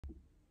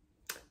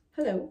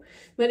Hello,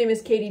 my name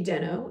is Katey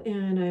Denno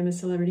and I'm a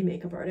celebrity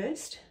makeup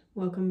artist.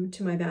 Welcome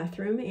to my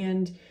bathroom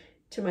and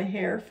to my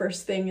hair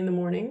first thing in the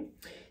morning.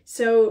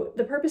 So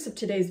the purpose of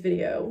today's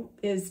video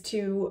is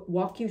to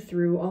walk you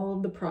through all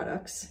of the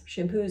products,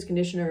 shampoos,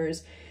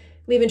 conditioners,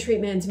 leave-in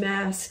treatments,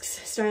 masks,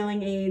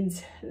 styling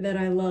aids that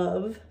I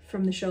love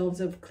from the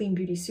shelves of Clean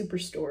Beauty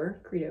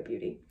Superstore, Credo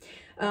Beauty,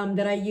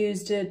 that I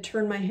use to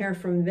turn my hair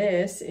from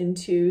this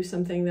into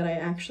something that I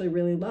actually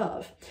really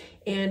love.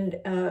 And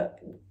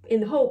in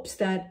the hopes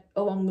that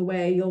along the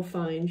way, you'll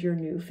find your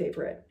new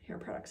favorite hair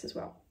products as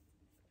well.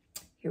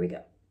 Here we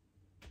go.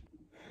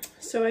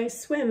 So I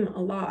swim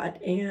a lot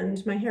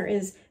and my hair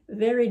is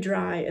very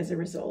dry as a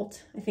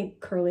result. I think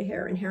curly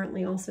hair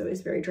inherently also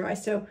is very dry.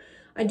 So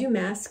I do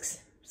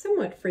masks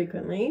somewhat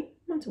frequently,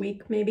 once a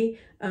week maybe.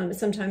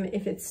 Sometime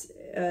if it's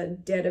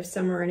dead of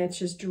summer and it's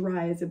just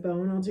dry as a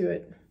bone, I'll do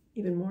it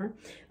even more.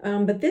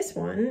 But this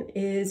one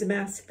is a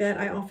mask that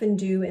I often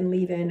do and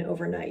leave in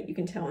overnight. You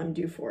can tell I'm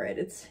due for it.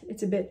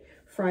 It's a bit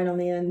fried on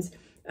the ends.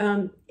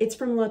 It's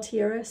from La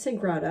Tierra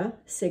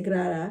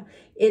Sagrada.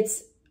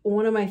 It's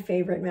one of my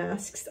favorite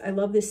masks. I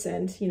love this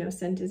scent. You know,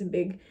 scent is a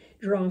big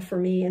draw for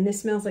me. And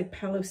this smells like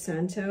Palo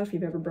Santo, if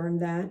you've ever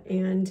burned that.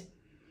 And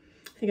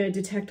I think I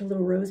detect a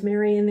little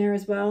rosemary in there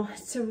as well.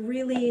 It's a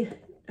really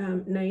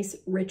nice,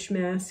 rich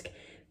mask,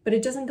 but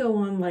it doesn't go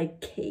on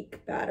like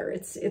cake batter.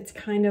 It's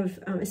kind of,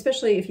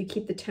 especially if you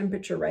keep the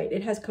temperature right.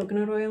 It has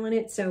coconut oil in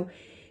it, so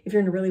if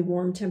you're in a really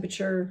warm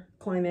temperature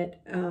climate,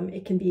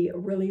 it can be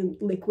really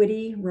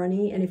liquidy,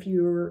 runny, and if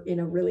you're in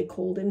a really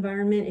cold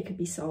environment, it could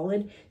be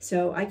solid.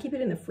 So I keep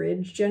it in the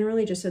fridge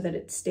generally just so that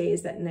it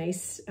stays that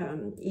nice,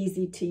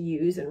 easy to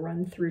use and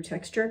run through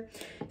texture.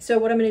 So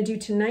what I'm gonna do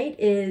tonight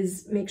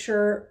is make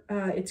sure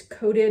it's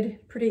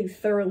coated pretty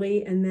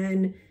thoroughly and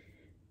then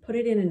put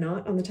it in a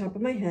knot on the top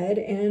of my head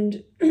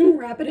and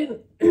wrap it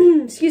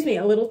in, excuse me,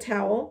 a little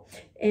towel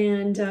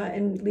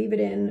and leave it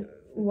in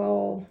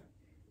while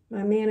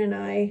my man and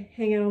I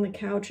hang out on the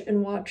couch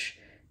and watch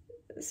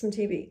some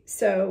TV.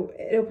 So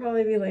it'll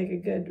probably be like a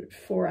good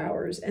 4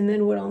 hours. And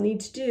then what I'll need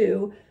to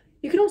do,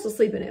 you can also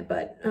sleep in it,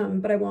 but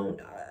I won't.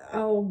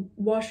 I'll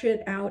wash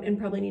it out and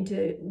probably need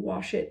to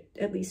wash it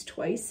at least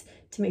twice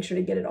to make sure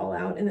to get it all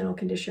out. And then I'll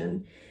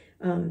condition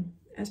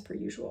as per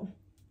usual.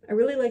 I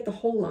really like the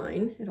whole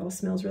line. It all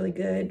smells really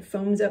good,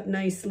 foams up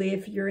nicely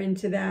if you're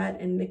into that,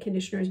 and the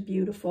conditioner is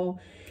beautiful.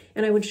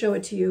 And I would show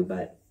it to you,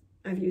 but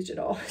I've used it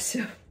all.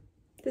 So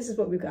this is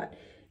what we've got,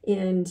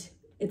 and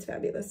it's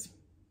fabulous.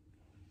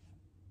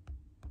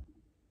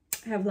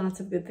 I have lots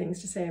of good things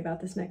to say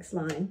about this next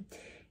line.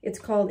 It's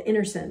called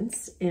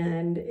Innocence,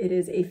 and it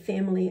is a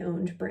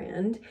family-owned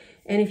brand.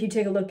 And if you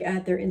take a look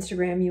at their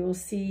Instagram, you will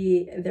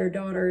see their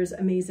daughter's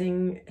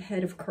amazing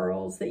head of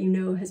curls that you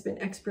know has been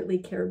expertly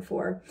cared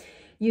for,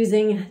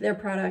 using their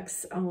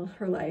products all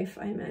her life,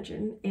 I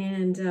imagine.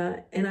 And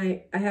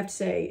I have to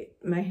say,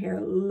 my hair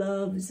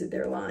loves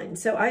their line.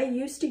 So I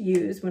used to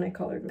use, when I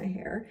colored my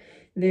hair,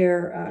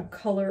 their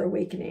Color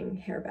Awakening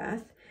hair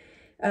bath.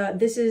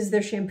 This is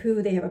their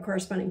shampoo. They have a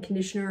corresponding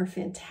conditioner,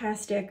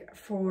 fantastic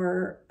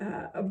for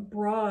a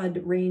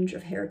broad range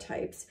of hair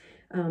types.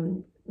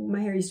 My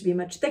hair used to be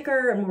much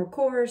thicker and more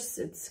coarse.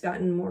 It's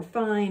gotten more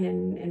fine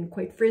and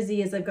quite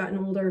frizzy as I've gotten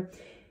older,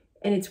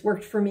 and it's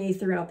worked for me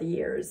throughout the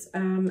years.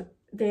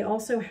 They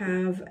also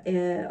have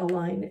a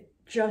line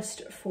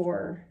just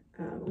for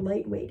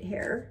lightweight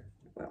hair.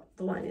 Well,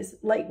 the line is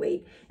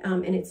lightweight,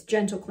 and it's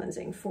gentle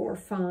cleansing for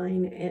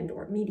fine and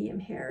or medium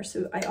hair.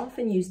 So I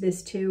often use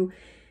this too.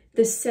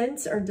 The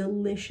scents are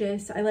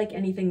delicious. I like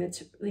anything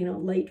that's, you know,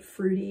 light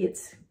fruity.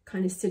 It's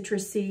kind of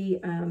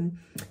citrusy.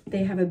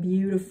 They have a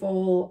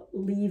beautiful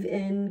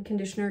leave-in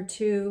conditioner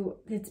too.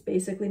 It's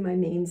basically my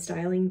main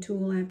styling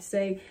tool, I have to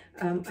say.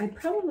 I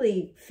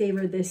probably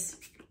favor this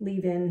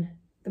leave-in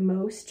the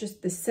most,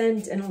 just the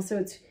scent, and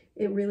also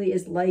it really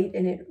is light,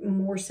 and it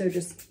more so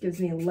just gives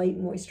me a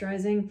light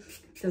moisturizing.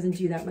 It doesn't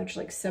do that much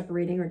like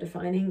separating or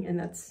defining, and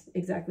that's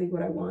exactly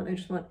what I want. I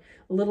just want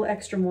a little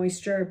extra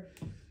moisture.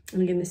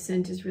 And again, the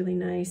scent is really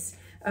nice.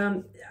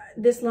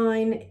 This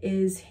line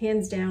is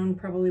hands down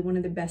probably one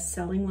of the best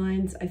selling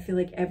lines. I feel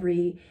like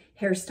every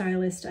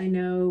hairstylist I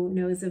know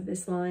knows of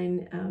this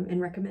line and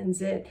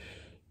recommends it.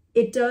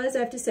 It does, I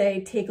have to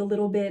say, take a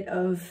little bit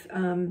of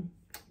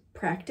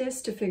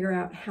practice to figure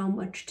out how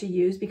much to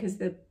use, because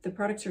the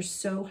products are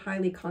so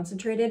highly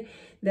concentrated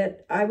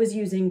that I was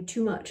using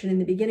too much. And in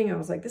the beginning, I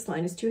was like, this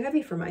line is too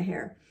heavy for my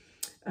hair.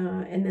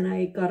 And then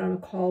I got on a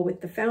call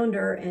with the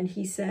founder and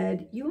he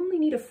said, you only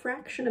need a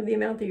fraction of the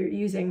amount that you're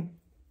using.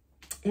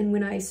 And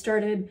when I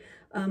started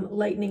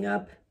lightening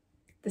up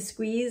the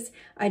squeeze,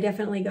 I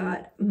definitely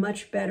got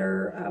much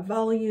better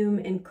volume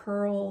and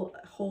curl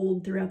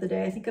hold throughout the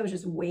day. I think I was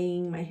just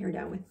weighing my hair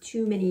down with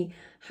too many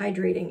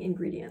hydrating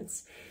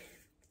ingredients.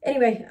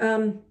 Anyway,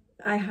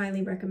 I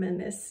highly recommend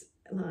this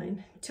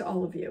line to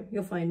all of you.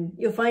 You'll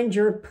find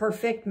your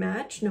perfect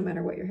match no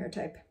matter what your hair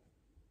type.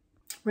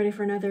 Ready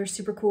for another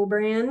super cool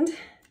brand?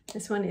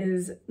 This one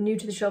is new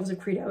to the shelves of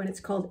Credo, and it's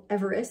called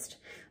Everest.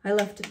 I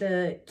left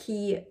the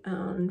key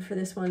for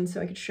this one so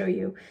I could show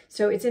you.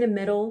 So it's in a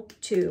metal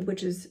tube,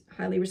 which is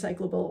highly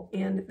recyclable,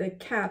 and the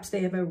caps,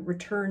 they have a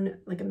return,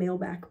 like a mail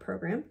back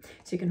program,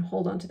 so you can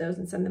hold on to those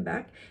and send them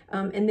back.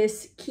 And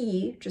this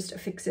key just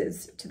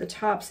affixes to the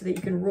top so that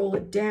you can roll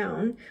it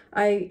down.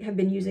 I have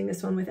been using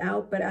this one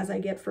without, but as I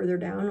get further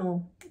down,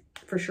 I'll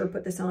for sure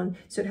put this on,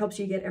 so it helps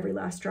you get every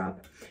last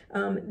drop.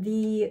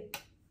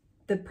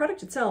 The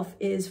product itself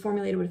is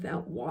formulated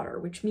without water,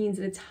 which means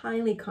that it's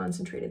highly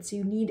concentrated, so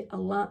you need a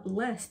lot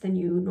less than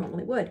you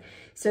normally would.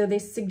 So they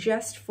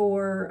suggest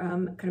for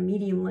kind of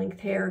medium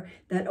length hair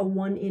that a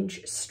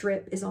 1-inch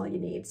strip is all you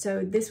need.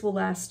 So this will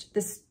last,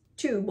 this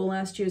tube will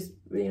last you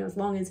as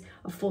long as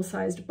a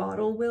full-sized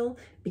bottle will,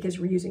 because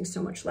we're using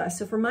so much less.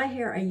 So for my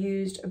hair, I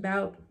used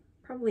about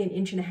probably 1.5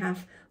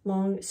 inches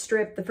long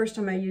strip. The first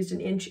time I used 1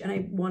 inch, and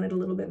I wanted a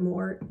little bit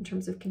more in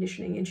terms of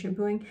conditioning and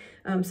shampooing.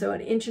 So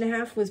 1.5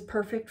 inches was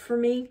perfect for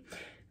me.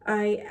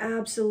 I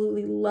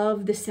absolutely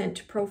love the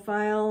scent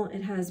profile.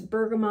 It has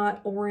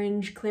bergamot,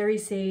 orange, clary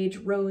sage,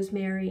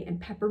 rosemary,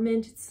 and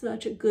peppermint. It's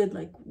such a good,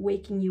 like,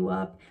 waking you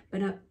up, but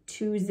not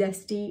too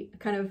zesty,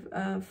 kind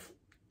of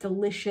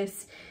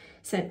delicious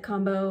scent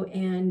combo.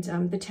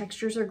 And the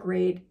textures are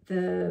great.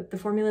 The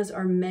formulas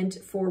are meant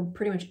for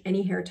pretty much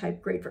any hair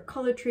type. Great for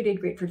color treated,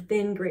 great for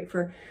thin, great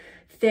for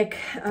thick,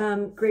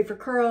 great for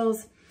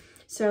curls.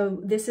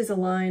 So this is a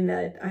line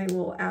that I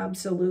will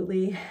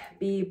absolutely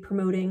be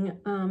promoting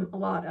a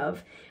lot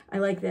of. I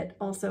like that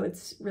also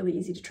it's really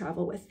easy to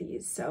travel with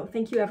these. So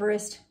thank you,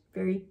 Everest.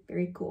 Very,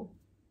 very cool.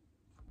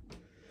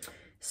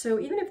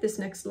 So even if this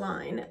next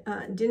line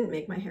didn't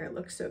make my hair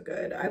look so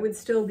good, I would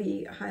still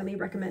be highly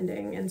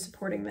recommending and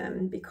supporting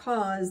them,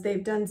 because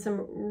they've done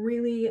some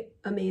really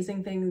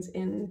amazing things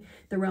in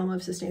the realm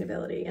of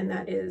sustainability, and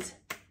that is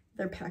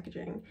their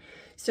packaging.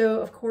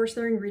 So of course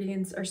their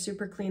ingredients are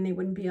super clean. They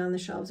wouldn't be on the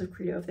shelves of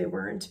Credo if they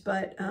weren't,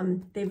 but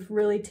they've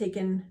really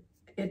taken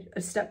it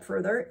a step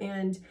further,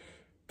 and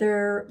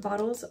their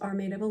bottles are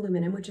made of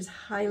aluminum, which is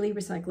highly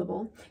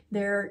recyclable.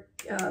 Their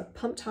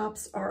pump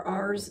tops are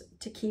ours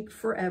to keep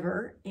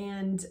forever.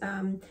 And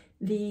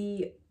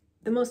the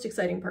most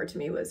exciting part to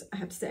me was, I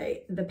have to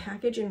say, the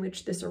package in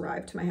which this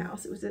arrived to my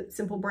house. It was a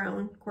simple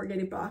brown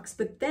corrugated box,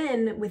 but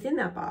then within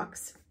that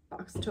box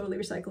totally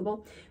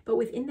recyclable, but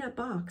within that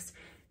box,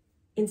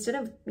 instead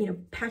of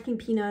packing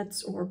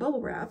peanuts or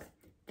bubble wrap,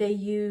 they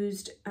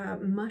used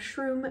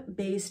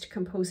mushroom-based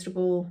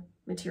compostable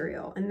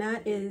material, and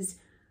that is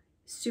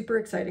super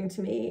exciting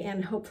to me,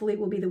 and hopefully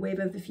will be the wave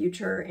of the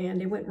future. And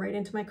it went right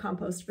into my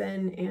compost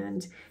bin,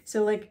 and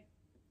so, like,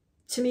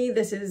 to me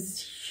this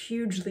is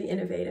hugely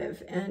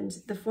innovative, and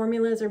the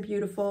formulas are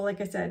beautiful. Like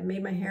I said,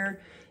 made my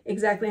hair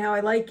exactly how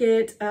I like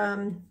it.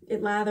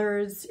 It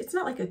lathers. It's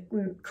not like a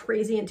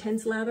crazy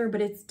intense lather,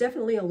 but it's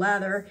definitely a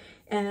lather.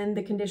 And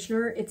the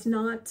conditioner, it's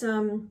not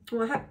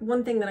well,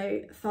 one thing that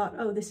I thought,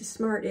 oh, this is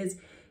smart, is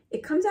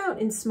it comes out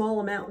in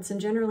small amounts,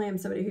 and generally I'm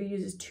somebody who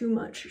uses too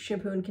much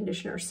shampoo and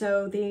conditioner.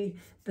 So I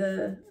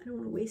don't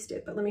want to waste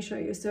it, but let me show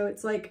you. So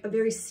it's like a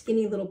very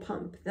skinny little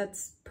pump.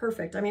 That's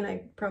perfect. I mean,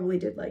 I probably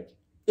did like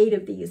 8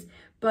 of these,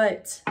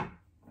 but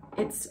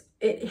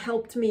it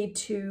helped me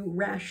to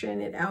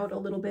ration it out a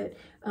little bit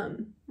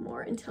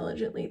more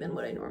intelligently than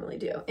what I normally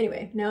do.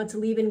 Anyway, now it's a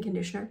leave-in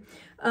conditioner.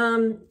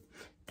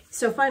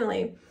 So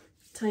finally,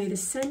 tell you, the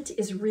scent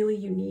is really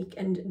unique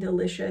and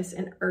delicious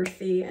and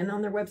earthy, and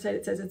on their website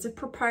it says it's a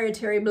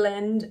proprietary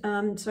blend,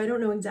 so I don't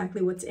know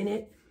exactly what's in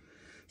it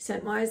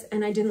scent-wise,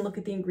 and I didn't look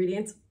at the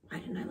ingredients. Why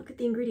didn't I look at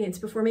the ingredients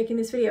before making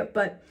this video?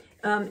 But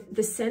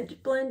the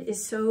scent blend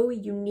is so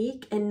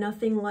unique and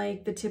nothing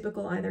like the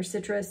typical either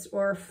citrus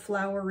or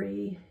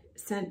flowery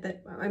scent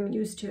that I'm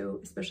used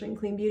to, especially in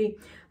clean beauty.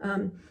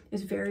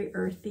 It's very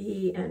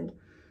earthy and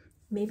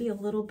maybe a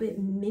little bit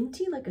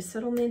minty, like a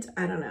subtle mint.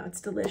 I don't know, it's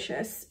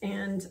delicious.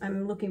 And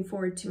I'm looking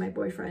forward to my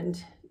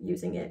boyfriend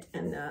using it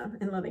and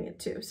loving it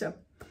too. So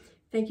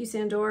thank you,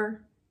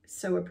 Sandor.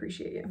 So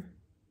appreciate you.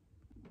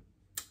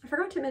 I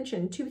forgot to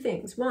mention 2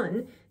 things.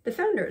 One, the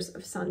founders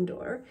of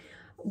Sandor.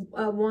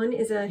 One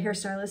is a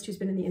hairstylist who's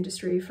been in the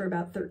industry for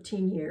about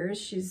 13 years.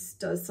 She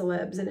does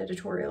celebs and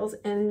editorials,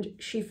 and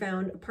she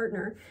found a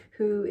partner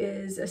who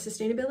is a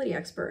sustainability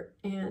expert,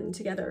 and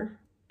together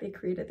they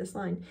created this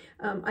line.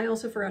 I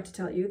also forgot to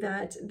tell you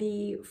that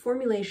the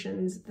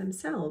formulations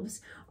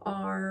themselves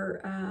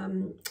are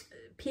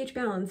pH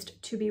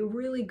balanced to be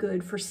really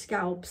good for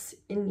scalps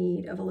in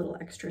need of a little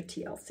extra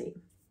TLC.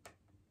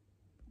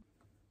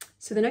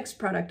 So the next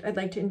product I'd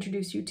like to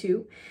introduce you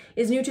to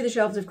is new to the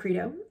shelves of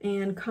Credo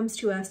and comes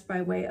to us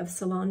by way of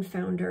salon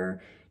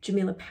founder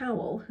Jamila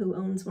Powell, who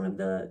owns one of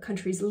the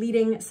country's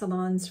leading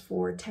salons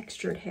for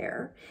textured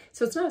hair.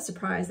 So it's not a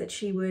surprise that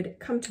she would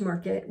come to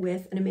market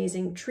with an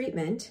amazing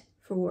treatment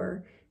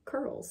for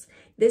curls.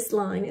 This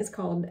line is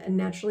called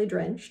Naturally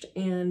Drenched,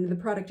 and the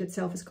product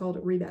itself is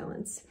called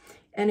Rebalance.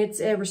 And it's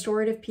a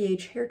restorative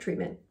pH hair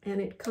treatment, and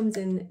it comes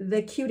in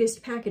the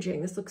cutest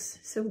packaging. This looks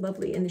so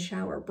lovely in the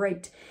shower,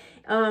 bright.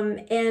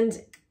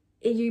 And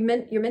you're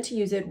meant to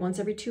use it once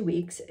every 2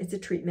 weeks. It's a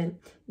treatment.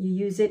 You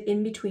use it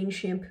in between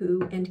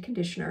shampoo and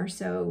conditioner.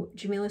 So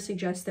Jamila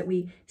suggests that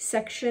we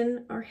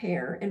section our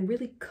hair and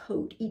really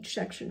coat each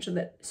section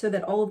so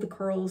that all of the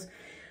curls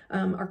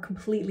are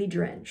completely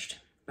drenched.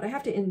 But I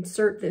have to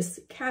insert this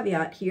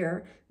caveat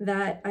here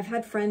that I've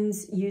had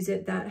friends use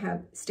it that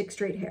have stick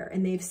straight hair,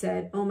 and they've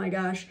said, oh my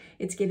gosh,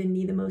 it's given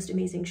me the most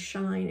amazing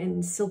shine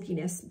and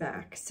silkiness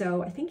back.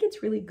 So I think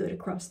it's really good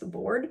across the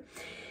board.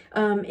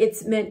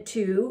 It's meant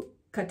to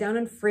cut down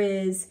on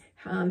frizz,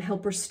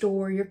 help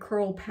restore your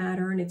curl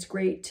pattern. It's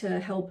great to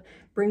help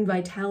bring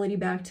vitality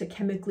back to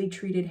chemically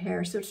treated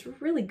hair. So it's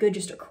really good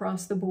just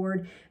across the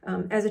board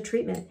as a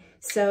treatment.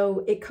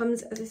 So it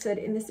comes, as I said,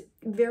 in this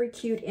very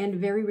cute and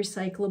very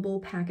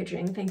recyclable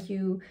packaging. Thank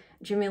you,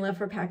 Jamila,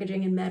 for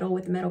packaging in metal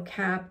with a metal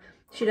cap.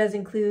 She does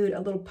include a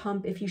little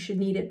pump if you should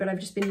need it, but I've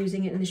just been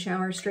using it in the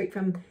shower straight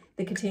from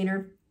the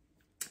container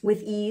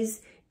with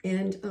ease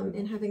and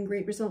having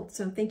great results.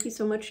 So thank you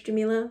so much,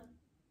 Jamila.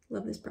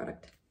 Love this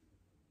product.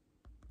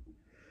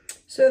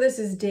 So this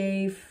is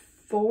day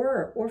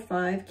 4 or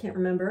 5, can't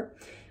remember,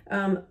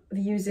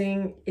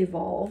 using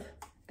Evolve,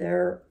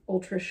 their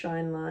Ultra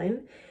Shine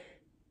line.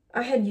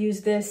 I had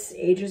used this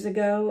ages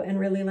ago and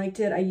really liked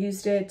it. I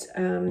used it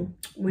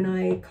when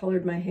I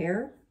colored my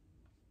hair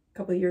a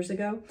couple of years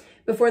ago,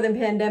 before the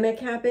pandemic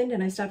happened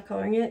and I stopped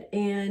coloring it,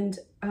 and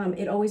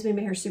it always made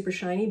my hair super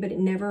shiny, but it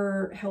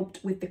never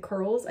helped with the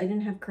curls. I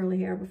didn't have curly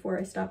hair before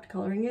I stopped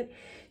coloring it.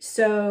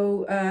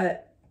 So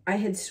I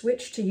had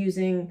switched to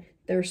using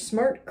their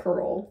Smart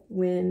Curl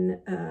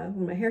when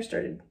my hair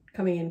started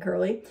coming in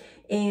curly,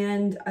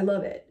 and I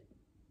love it.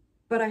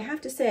 But I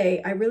have to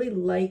say, I really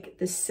like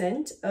the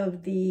scent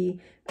of the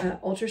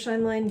Ultra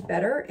Shine line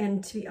better.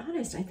 And to be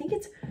honest, I think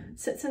it's,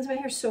 since my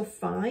hair's so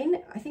fine,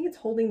 I think it's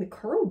holding the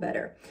curl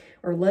better,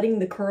 or letting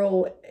the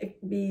curl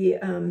be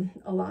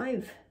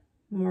alive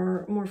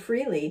more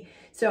freely.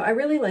 So I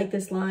really like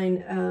this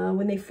line.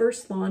 When they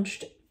first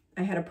launched,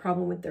 I had a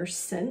problem with their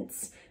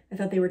scents. I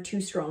thought they were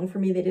too strong for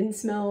me. They didn't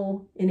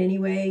smell in any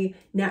way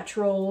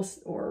natural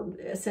or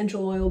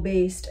essential oil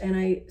based. And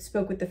I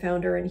spoke with the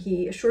founder and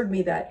he assured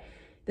me that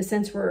the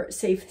scents were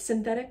safe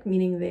synthetic,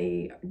 meaning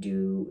they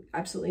do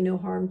absolutely no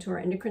harm to our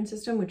endocrine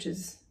system, which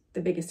is the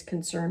biggest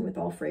concern with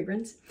all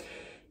fragrance,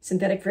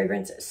 synthetic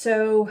fragrance.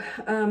 So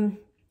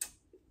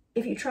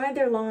if you tried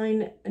their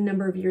line a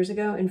number of years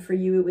ago and for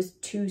you it was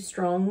too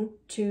strong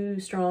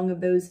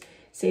of those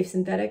safe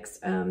synthetics,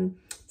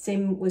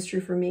 same was true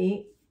for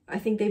me. I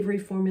think they've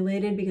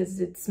reformulated because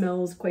it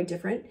smells quite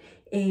different.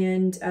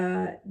 And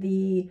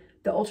the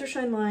Ultra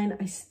Shine line,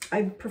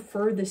 I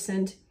prefer the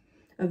scent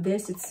of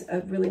this. It's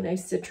a really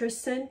nice citrus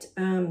scent.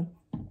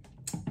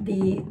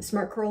 The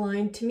Smart Curl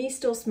line to me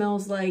still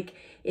smells like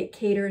it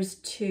caters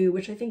to,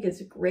 which I think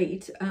is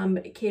great,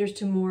 but it caters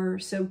to more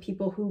so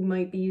people who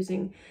might be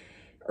using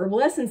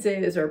herbal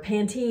essences or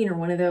Pantene or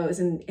one of those,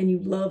 and you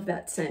love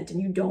that scent and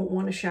you don't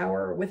want to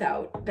shower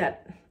without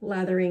that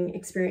lathering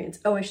experience.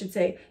 Oh, I should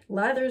say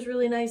lathers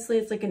really nicely.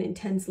 It's like an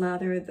intense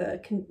lather.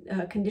 The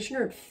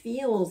conditioner, it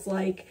feels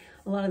like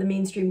a lot of the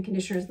mainstream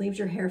conditioners, leaves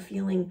your hair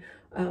feeling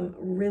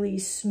really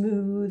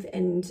smooth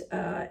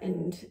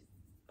and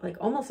like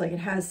almost like it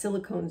has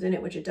silicones in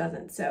it, which it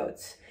doesn't. So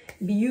it's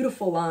a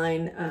beautiful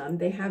line.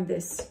 They have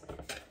this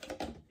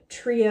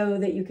trio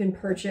that you can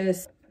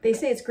purchase. They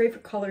say it's great for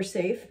color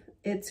safe.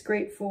 It's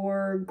great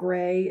for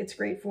gray. It's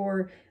great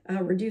for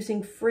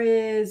reducing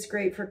frizz,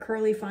 great for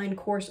curly, fine,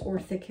 coarse, or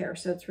thick hair.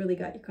 So it's really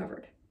got you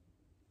covered.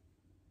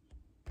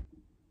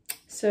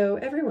 So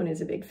everyone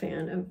is a big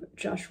fan of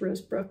Josh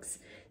Rosebrook's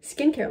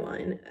skincare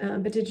line,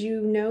 but did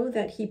you know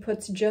that he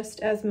puts just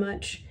as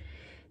much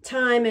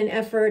time and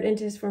effort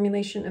into his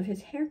formulation of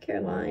his hair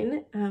care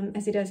line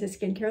as he does his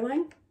skincare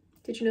line?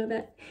 Did you know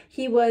that?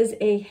 He was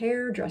a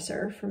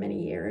hairdresser for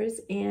many years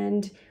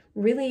and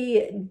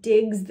really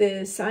digs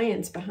the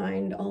science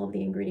behind all of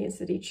the ingredients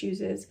that he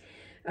chooses.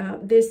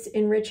 This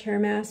Enrich hair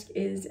mask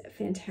is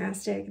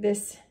fantastic.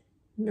 This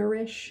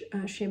Nourish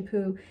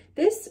shampoo,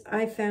 this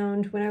I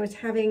found when I was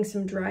having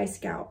some dry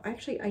scalp.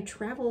 Actually, I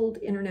traveled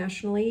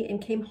internationally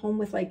and came home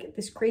with like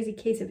this crazy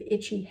case of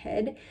itchy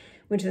head.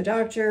 Went to the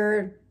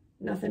doctor,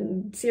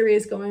 nothing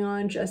serious going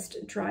on,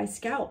 just dry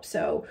scalp.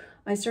 So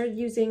I started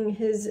using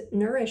his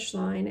Nourish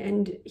line,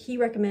 and he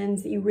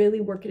recommends that you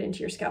really work it into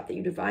your scalp, that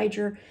you divide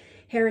your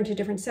hair into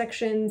different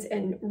sections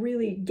and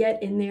really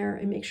get in there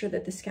and make sure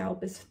that the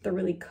scalp is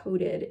thoroughly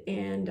coated.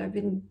 And I've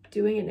been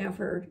doing it now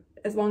for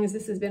as long as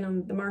this has been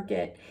on the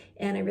market,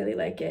 and I really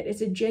like it.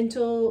 It's a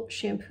gentle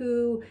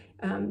shampoo,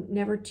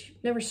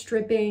 never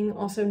stripping,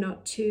 also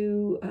not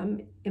too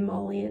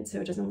emollient,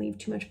 so it doesn't leave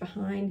too much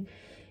behind.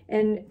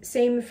 And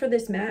same for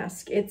this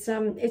mask.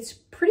 It's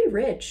pretty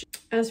rich.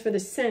 As for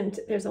the scent,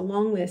 there's a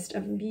long list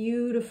of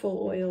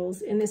beautiful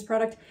oils in this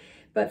product,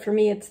 but for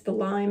me, it's the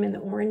lime and the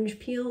orange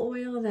peel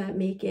oil that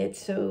make it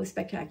so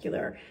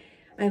spectacular.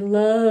 I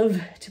love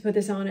to put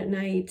this on at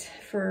night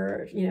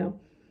for, you know,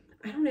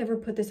 I don't ever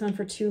put this on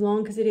for too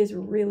long because it is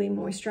really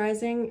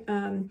moisturizing.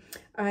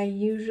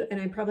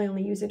 I probably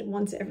only use it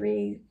once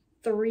every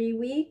 3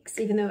 weeks,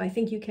 even though I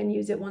think you can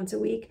use it once a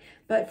week.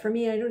 But for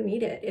me, I don't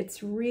need it.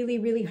 It's really,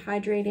 really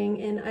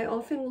hydrating. And I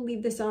often will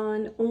leave this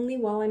on only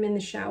while I'm in the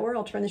shower.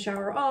 I'll turn the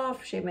shower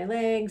off, shave my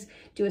legs,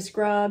 do a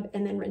scrub,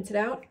 and then rinse it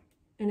out.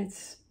 And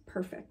it's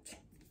perfect.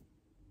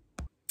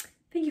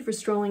 Thank you for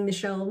strolling the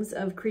shelves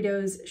of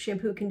Credo's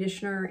shampoo,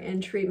 conditioner,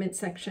 and treatment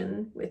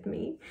section with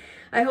me.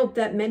 I hope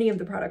that many of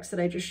the products that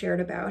I just shared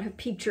about have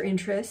piqued your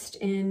interest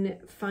in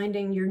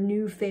finding your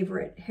new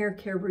favorite hair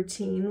care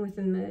routine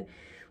within the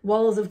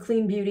walls of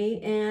clean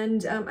beauty.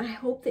 And I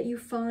hope that you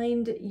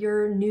find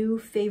your new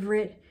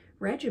favorite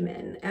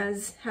regimen,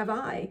 as have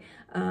I.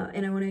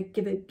 And I want to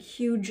give a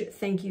huge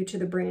thank you to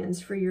the brands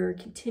for your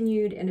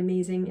continued and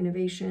amazing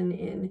innovation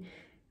in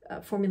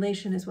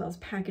formulation as well as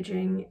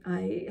packaging.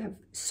 I have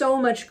so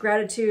much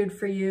gratitude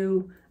for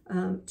you,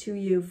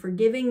 for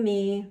giving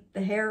me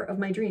the hair of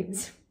my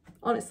dreams.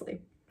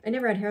 Honestly, I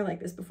never had hair like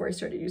this before I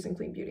started using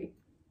Clean Beauty.